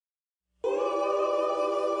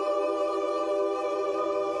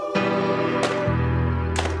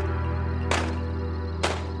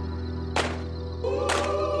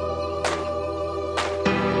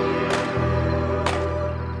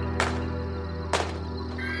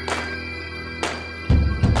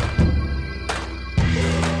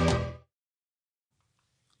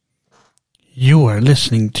You are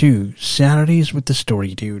listening to Saturdays with the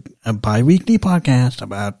Story Dude, a bi-weekly podcast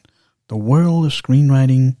about the world of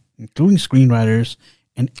screenwriting, including screenwriters,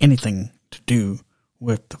 and anything to do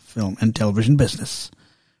with the film and television business.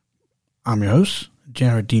 I'm your host,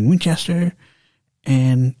 Jared Dean Winchester,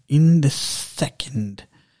 and in the second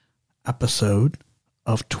episode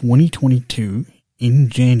of 2022 in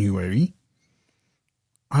January,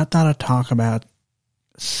 I thought I'd talk about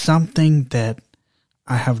something that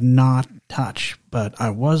I have not touched, but I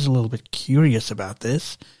was a little bit curious about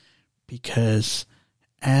this because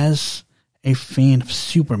as a fan of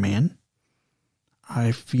Superman,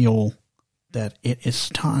 I feel that it is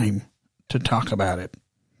time to talk about it.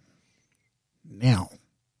 Now,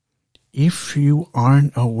 if you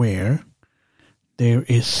aren't aware, there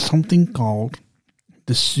is something called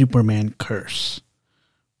the Superman curse.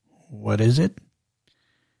 What is it?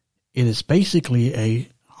 It is basically a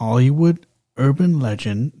Hollywood urban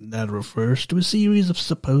legend that refers to a series of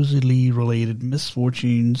supposedly related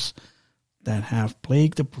misfortunes that have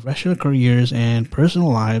plagued the professional careers and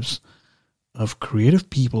personal lives of creative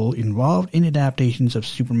people involved in adaptations of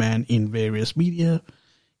Superman in various media,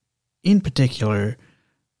 in particular,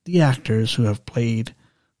 the actors who have played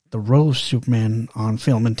the role of Superman on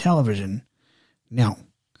film and television. Now,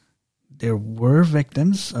 there were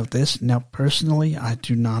victims of this. Now, personally, I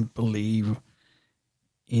do not believe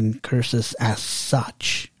in curses as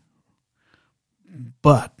such,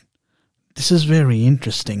 but this is very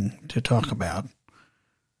interesting to talk about.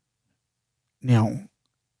 Now,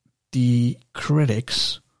 the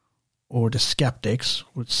critics or the skeptics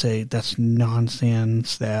would say that's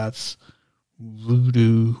nonsense, that's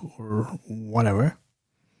voodoo or whatever.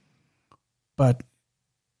 But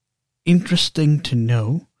interesting to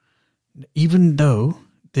know, even though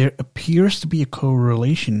there appears to be a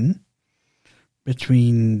correlation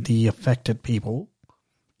between the affected people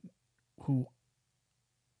who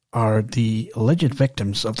are the alleged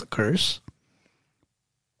victims of the curse,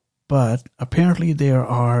 but apparently there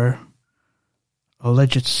are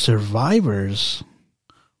alleged survivors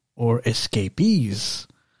or escapees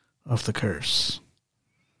of the curse.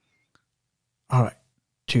 All right,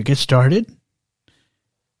 to get started,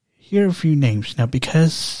 here are a few names. Now,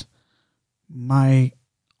 because my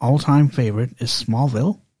all-time favorite is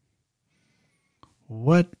Smallville,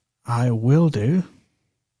 what I will do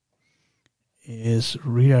is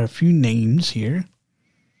read out a few names here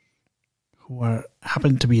who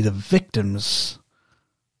happen to be the victims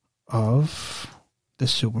of the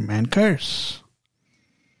Superman curse.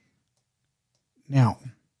 Now,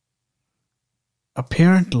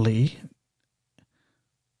 apparently,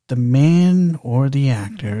 the man or the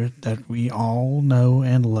actor that we all know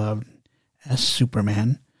and love as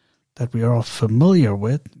Superman, that we are all familiar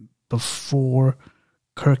with before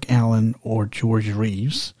Kirk Alyn or George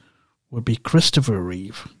Reeves, would be Christopher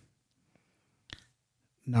Reeve.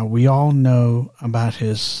 Now, we all know about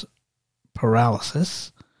his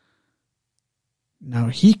paralysis. Now,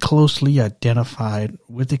 he closely identified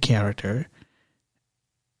with the character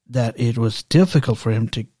that it was difficult for him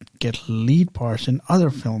to get lead parts in other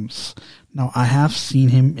films. Now, I have seen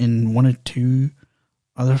him in one or two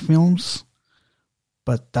other films,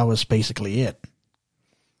 but that was basically it.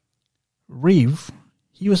 Reeve,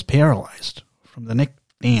 he was paralyzed from the neck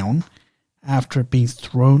down after being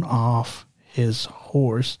thrown off his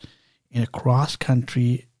horse in a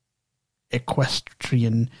cross-country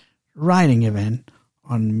equestrian riding event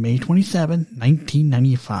on May 27,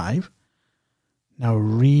 1995. Now,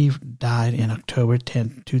 Reeve died on October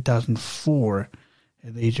 10, 2004,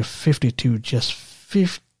 at the age of 52, just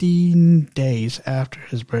 15 days after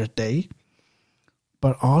his birthday.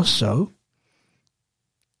 But also,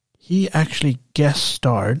 he actually guest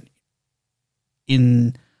starred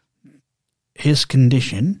in his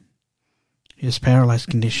condition, his paralyzed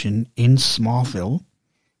condition, in Smallville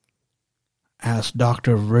as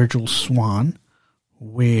Dr. Virgil Swan,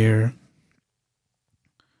 where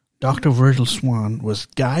Dr. Virgil Swan was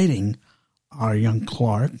guiding our young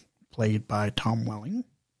Clark, played by Tom Welling,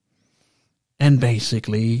 and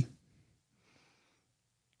basically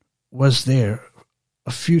was there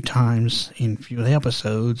a few times in a few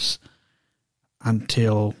episodes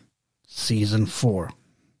until season 4,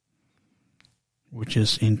 which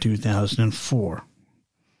is in 2004,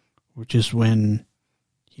 which is when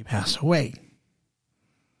he passed away.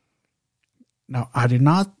 Now, I do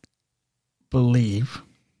not believe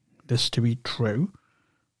this to be true.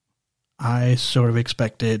 I sort of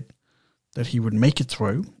expected that he would make it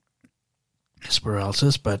through his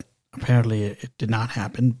paralysis, but apparently it did not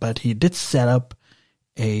happen. But he did set up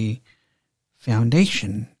a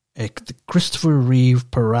foundation, the Christopher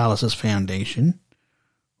Reeve Paralysis Foundation,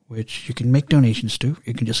 which you can make donations to.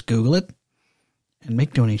 You can just Google it and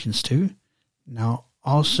make donations to. Now,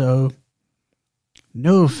 also,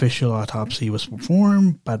 no official autopsy was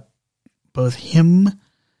performed, but both him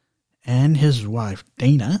and his wife,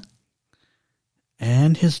 Dana,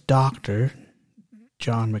 and his doctor,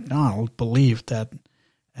 John McDonald, believed that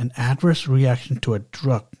an adverse reaction to a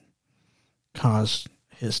drug caused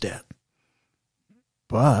his death.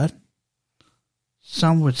 But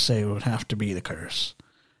some would say it would have to be the curse.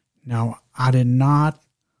 Now, I did not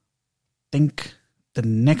think the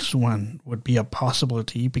next one would be a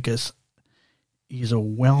possibility because he's a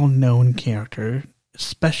well-known character,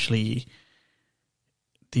 especially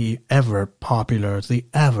the ever-popular, the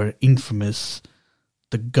ever-infamous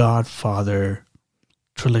The Godfather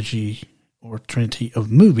trilogy or trinity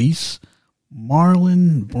of movies,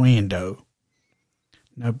 Marlon Brando.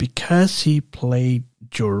 Now, because he played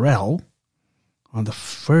Jor-El on the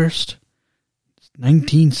first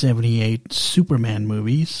 1978 Superman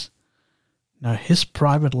movies, now his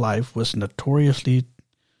private life was notoriously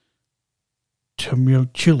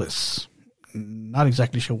tumultuous. Not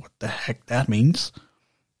exactly sure what the heck that means,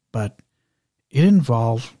 but it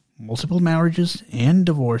involved multiple marriages and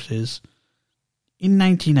divorces. In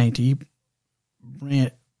 1990,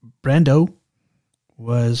 Brando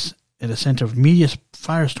was at the center of media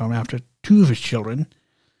firestorm after two of his children,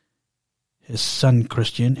 his son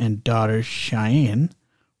Christian and daughter Cheyenne,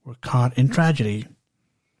 were caught in tragedy,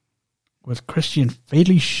 with Christian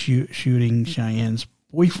fatally shooting Cheyenne's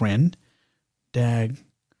boyfriend, Dag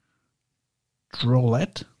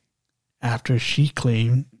Drolet, after she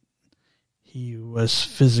claimed he was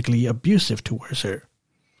physically abusive towards her.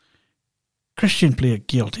 Christian pleaded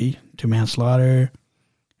guilty to manslaughter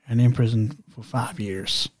and imprisoned for 5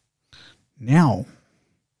 years. Now,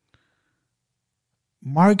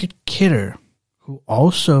 Margaret Kidder, who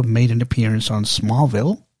also made an appearance on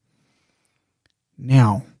Smallville.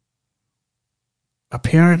 Now,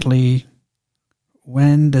 apparently,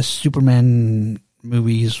 when the Superman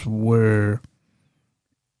movies were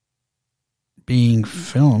being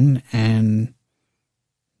filmed and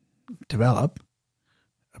developed,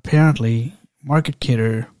 apparently Margaret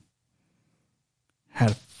Kidder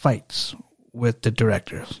had fights with the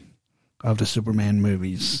directors of the Superman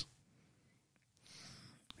movies.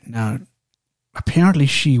 Now, apparently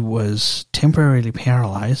she was temporarily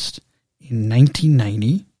paralyzed in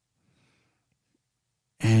 1990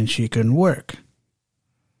 and she couldn't work.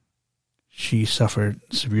 She suffered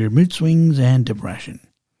severe mood swings and depression.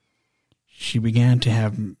 She began to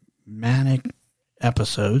have manic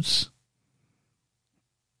episodes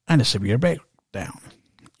and a severe breakdown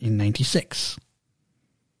in 96.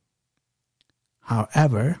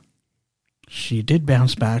 However, she did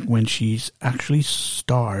bounce back when she's actually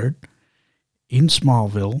starred in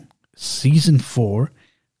Smallville season 4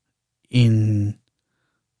 in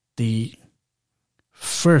the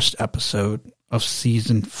first episode of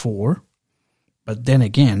season 4. But then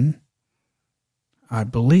again, I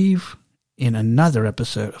believe in another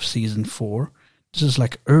episode of season 4, this is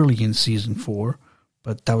like early in season 4,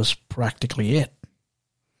 but that was practically it.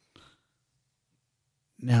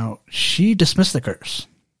 Now, she dismissed the curse.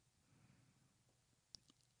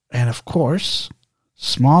 And of course,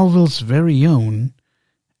 Smallville's very own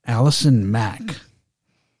Allison Mack,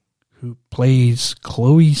 who plays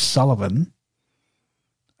Chloe Sullivan,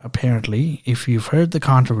 apparently, if you've heard the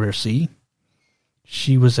controversy,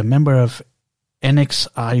 she was a member of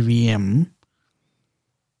NXIVM,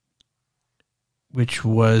 which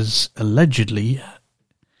was allegedly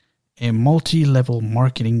a multi-level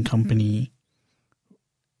marketing company.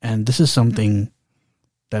 And this is something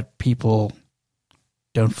that people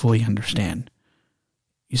don't fully understand.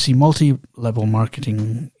 You see, multi-level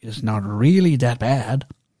marketing is not really that bad.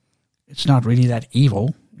 It's not really that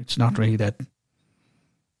evil. It's not really that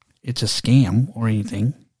it's a scam or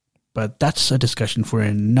anything. But that's a discussion for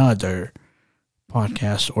another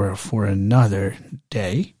podcast or for another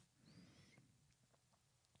day.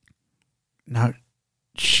 Now,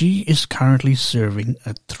 she is currently serving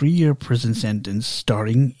a 3-year prison sentence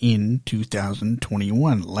starting in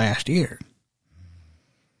 2021, last year.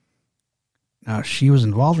 Now, she was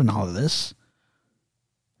involved in all of this,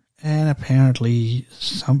 and apparently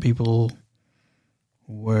some people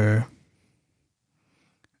were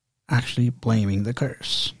actually blaming the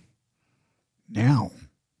curse. Now,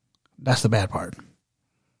 that's the bad part.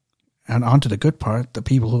 And on to the good part, the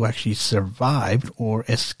people who actually survived or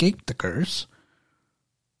escaped the curse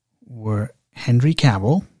were Henry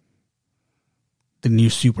Cavill, the new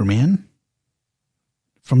Superman,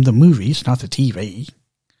 from the movies, not the TV,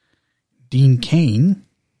 Dean Cain,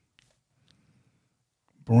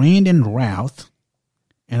 Brandon Routh,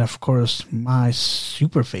 And of course, my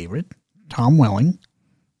super favorite, Tom Welling,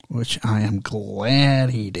 which I am glad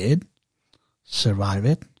he did survive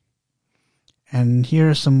it. And here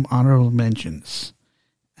are some honorable mentions.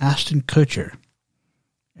 Ashton Kutcher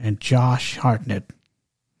and Josh Hartnett.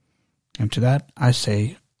 And to that, I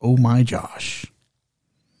say, oh my Josh.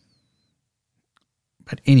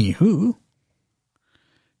 But anywho,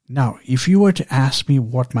 now, if you were to ask me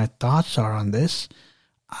what my thoughts are on this,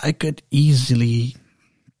 I could easily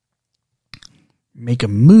make a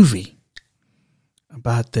movie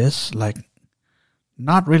about this, like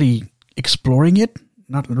not really exploring it,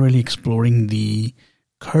 not really exploring the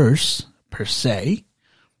curse per se,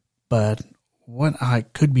 but what I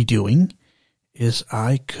could be doing is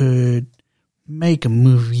I could make a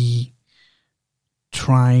movie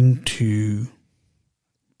trying to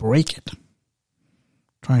break it,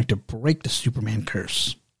 trying to break the Superman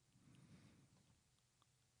curse.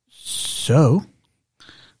 So,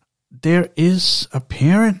 there is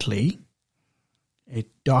apparently a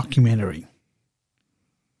documentary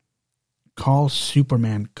called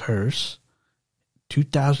Superman Curse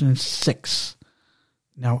 2006.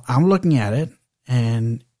 Now, I'm looking at it,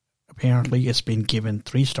 and apparently it's been given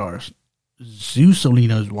 3 stars. Zeus only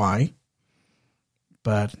knows why,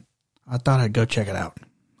 but I thought I'd go check it out.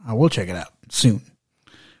 I will check it out soon.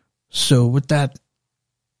 So with that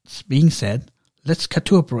being said, let's cut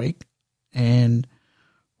to a break, and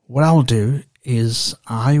what I'll do is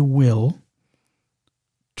I will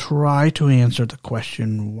try to answer the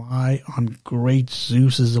question why on Great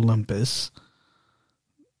Zeus's Olympus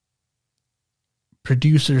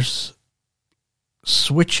producers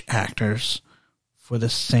switch actors for the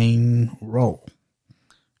same role,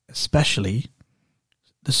 especially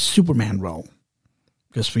the Superman role,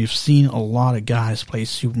 because we've seen a lot of guys play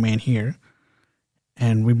Superman here,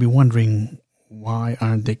 and we'd be wondering why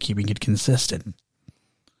aren't they keeping it consistent.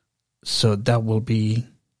 So that will be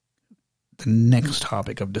the next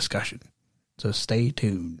topic of discussion. So stay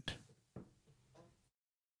tuned.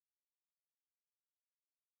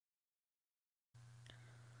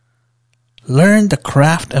 Learn the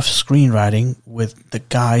craft of screenwriting with the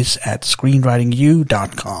guys at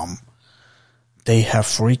screenwritingu.com. They have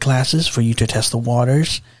free classes for you to test the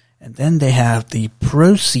waters, and then they have the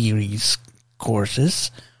Pro Series courses,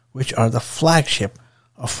 which are the flagship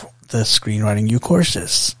of the Screenwriting U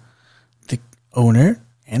courses. The owner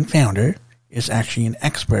and founder is actually an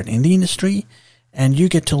expert in the industry, and you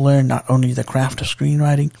get to learn not only the craft of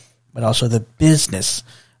screenwriting, but also the business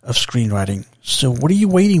of screenwriting. So what are you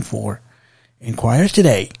waiting for? Inquire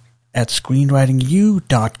today at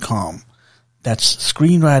screenwritingu.com. That's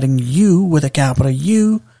screenwritingu with a capital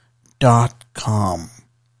U.com.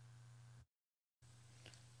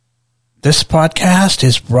 This podcast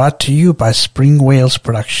is brought to you by Spring Wales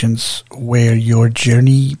Productions, where your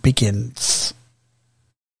journey begins.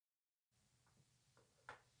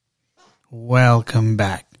 Welcome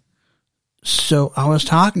back. So I was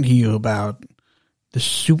talking to you about the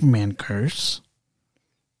Superman curse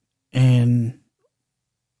and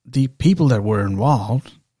the people that were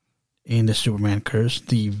involved in the Superman curse,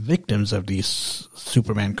 the victims of the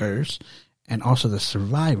Superman curse, and also the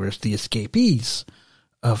survivors, the escapees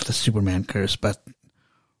of the Superman curse. But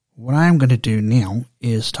what I'm going to do now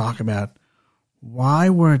is talk about why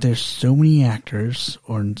were there so many actors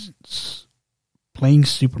playing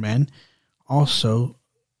Superman, also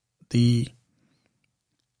the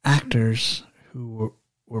actors who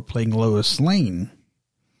were playing Lois Lane.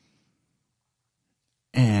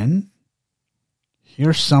 And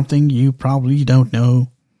here's something you probably don't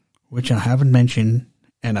know, which I haven't mentioned,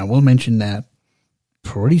 and I will mention that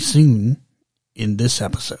pretty soon in this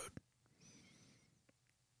episode.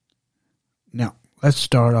 Now, let's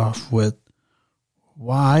start off with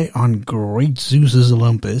why on Great Zeus's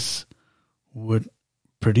Olympus would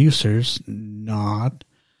producers not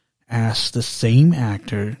ask the same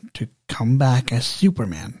actor to come back as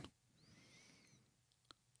Superman.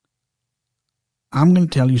 I'm going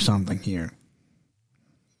to tell you something here.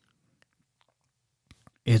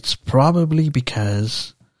 It's probably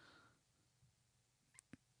because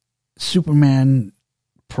Superman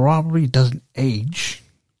probably doesn't age.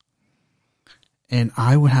 And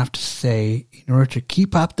I would have to say, in order to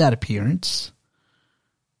keep up that appearance,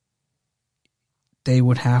 they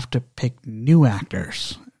would have to pick new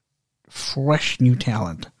actors, fresh new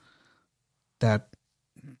talent that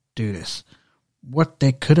do this. What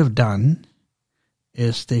they could have done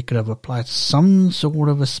is they could have applied some sort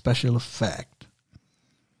of a special effect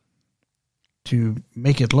to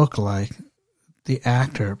make it look like the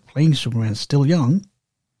actor playing Superman is still young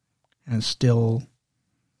and still,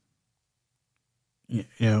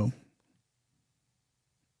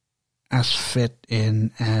 as fit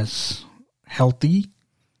and as healthy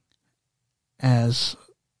as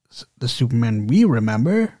the Superman we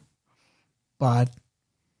remember. But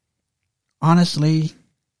honestly,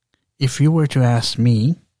 if you were to ask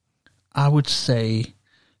me, I would say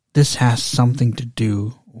this has something to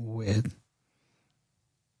do with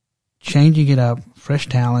changing it up, fresh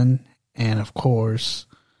talent, and of course,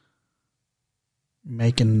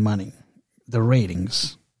 making money, the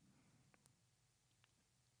ratings.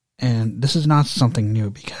 And this is not something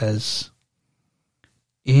new because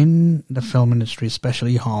in the film industry,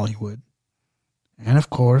 especially Hollywood, and of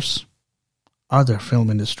course, other film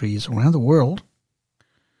industries around the world,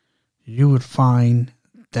 you would find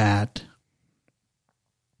that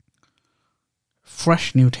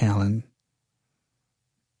fresh new talent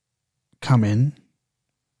come in.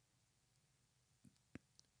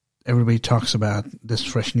 Everybody talks about this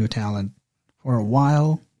fresh new talent for a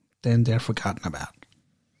while, then they're forgotten about.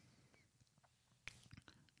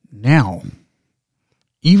 Now,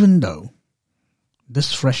 even though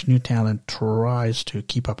this fresh new talent tries to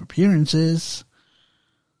keep up appearances,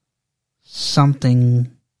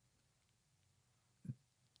 something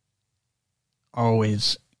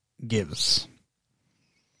always gives.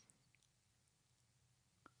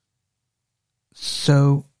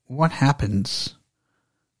 So, what happens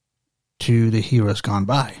to the heroes gone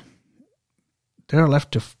by? They're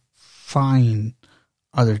left to find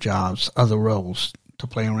other jobs, other roles to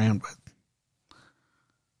play around with.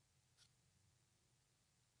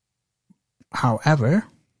 However,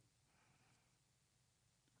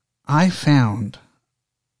 I found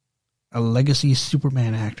a legacy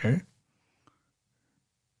Superman actor.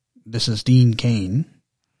 This is Dean Cain,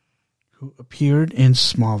 who appeared in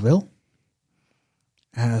Smallville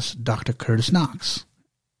as Dr. Curtis Knox,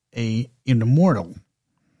 an immortal.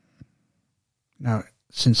 Now,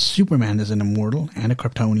 since Superman is an immortal and a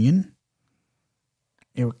Kryptonian,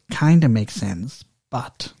 it kind of makes sense,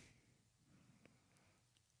 but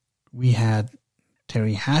we had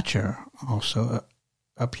Terry Hatcher also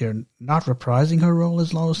appear, not reprising her role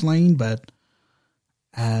as Lois Lane, but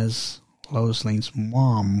as Lois Lane's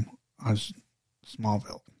mom on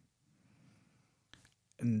Smallville.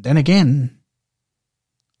 And then again,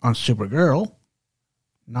 on Supergirl,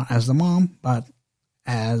 not as the mom, but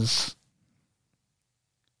as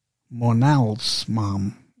Mon-El's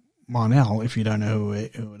mom. Mon-El, if you don't know who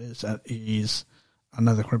it is, he's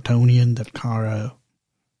another Kryptonian that Kara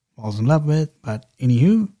falls in love with. But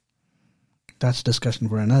anywho, that's discussion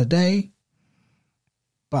for another day.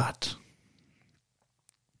 But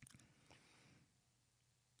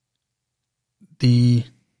the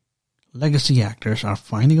legacy actors are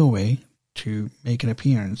finding a way to make an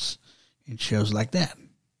appearance in shows like that.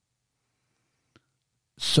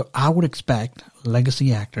 So I would expect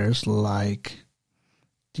legacy actors like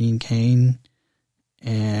Dean Cain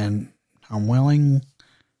and Tom Welling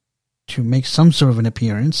to make some sort of an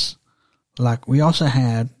appearance. Like we also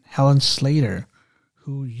had Helen Slater,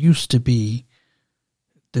 who used to be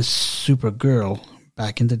this Supergirl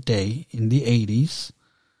back in the day, in the 80s,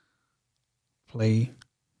 play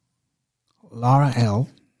Lara L.,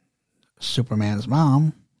 Superman's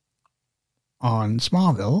mom, on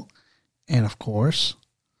Smallville, and of course,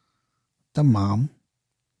 the mom,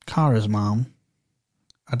 Kara's mom,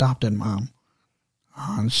 adopted mom,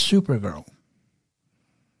 on Supergirl.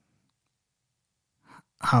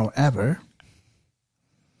 However,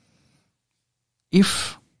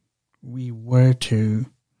 if we were to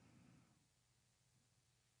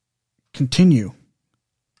continue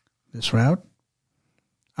this route,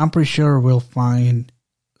 I'm pretty sure we'll find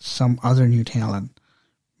some other new talent.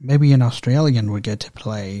 Maybe an Australian would get to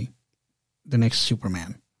play the next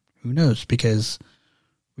Superman. Who knows? Because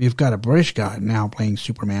we've got a British guy now playing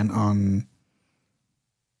Superman on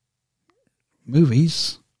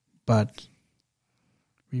movies, but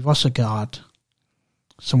we've also got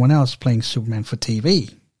someone else playing Superman for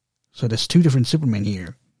TV. So there's two different Supermen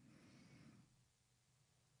here.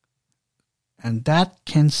 And that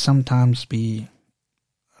can sometimes be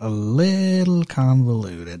a little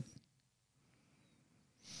convoluted.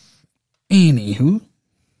 Anywho,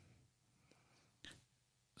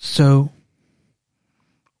 so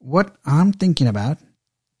what I'm thinking about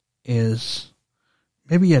is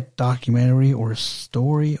maybe a documentary or a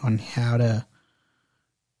story on how to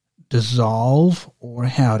dissolve or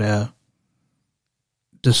how to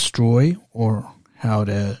destroy or how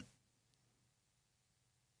to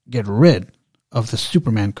get rid of the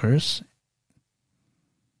Superman curse,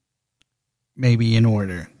 maybe in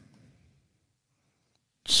order.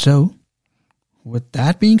 So, with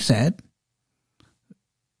that being said,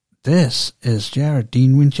 this is Jared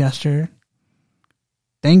Dean Winchester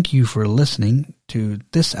thank you for listening to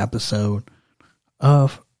this episode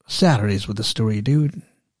of Saturdays with the Story Dude.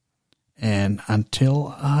 And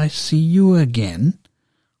until I see you again,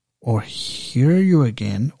 or hear you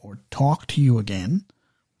again, or talk to you again,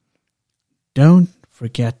 don't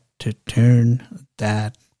forget to turn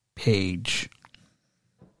that page.